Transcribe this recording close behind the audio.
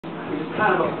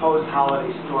kind of a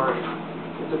post-holiday story.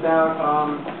 It's about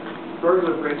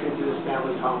burglar breaks into this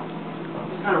family's home.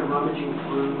 He's kind of rummaging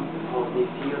through the home. He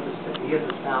hears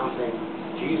a sound saying,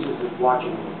 "Jesus is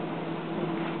watching you."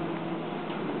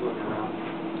 He's looking around.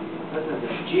 Listen,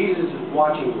 Jesus is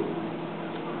watching you.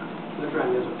 Look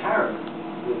around, there's a parrot.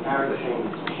 The parrot is saying,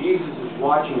 "Jesus is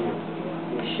watching you."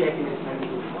 And he's shaking his head.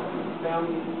 He's watching the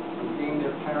family and seeing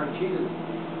their parrot, Jesus.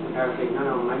 The parrot saying,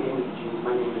 "No, my name is Jesus.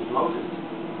 My name is Moses."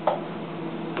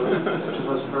 So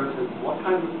the bird says, "What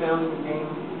kind of family would name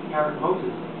the parrot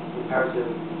Moses?" The parrot says,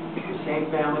 "The same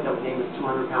family that would name his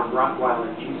 200-pound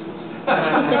Rottweiler Jesus."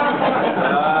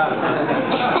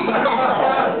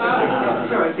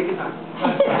 Sorry, take your time.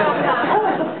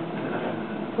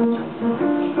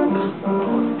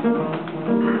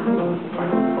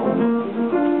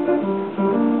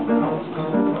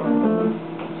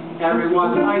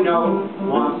 Everyone I know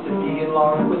wants to be in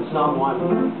love with someone,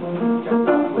 just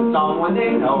not with someone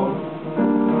they know.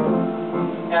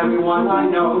 Everyone I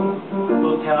know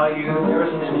will tell you they're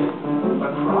cynic,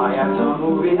 but cry at some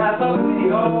movie at the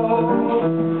video.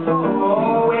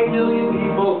 Oh, 8 million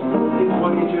people in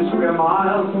 22 square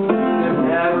miles. There's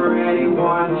never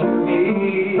anyone to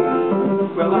me.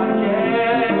 Well, I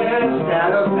guess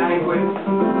at a banquet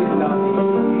with nothing to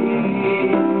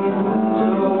eat.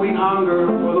 So we hunger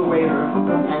for the waiter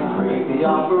and crave the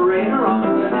operator on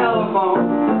the telephone.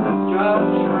 Just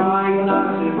trying not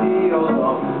to be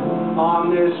alone on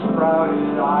this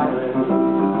crowded island.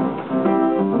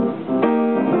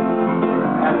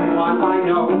 Everyone I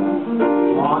know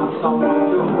wants someone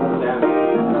to hold them,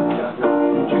 just not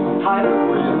too tight a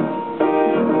grip.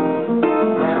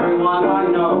 Everyone I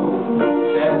know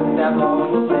says that love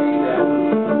will save them,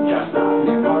 just not in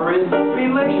their current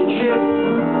relationship.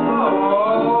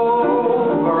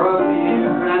 Oh, for a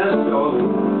beer and a soda,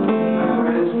 my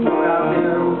friends put out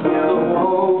there who feel the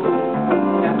woe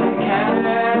that they can't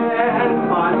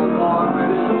find a longer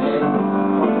to stay.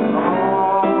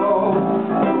 Oh,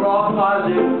 we're all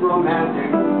positive,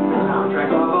 romantic, the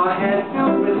soundtrack of our head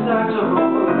filled with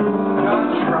saxophone. Just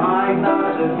trying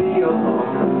not to be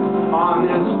alone on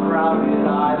this crowded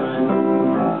island.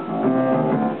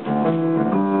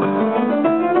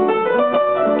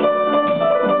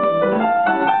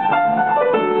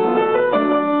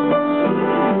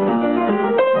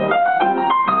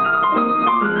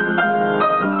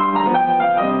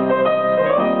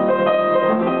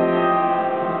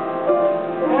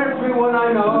 Everyone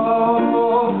I know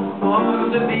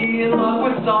wants to be in love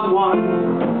with someone,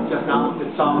 just not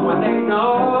with someone they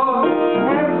know.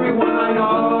 Everyone I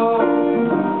know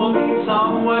will meet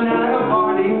someone at a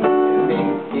party.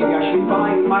 Maybe I should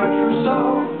find my trousseau.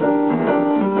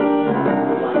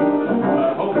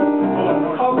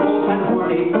 Hopeful and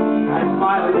horny and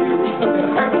smiling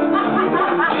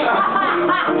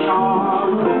charm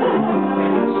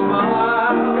and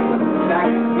smile back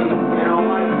at me and all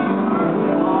my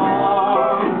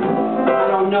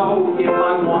know if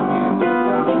I want you.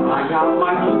 I got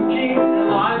my blue jeans and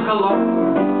lime cologne,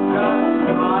 just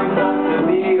trying not to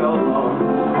be alone.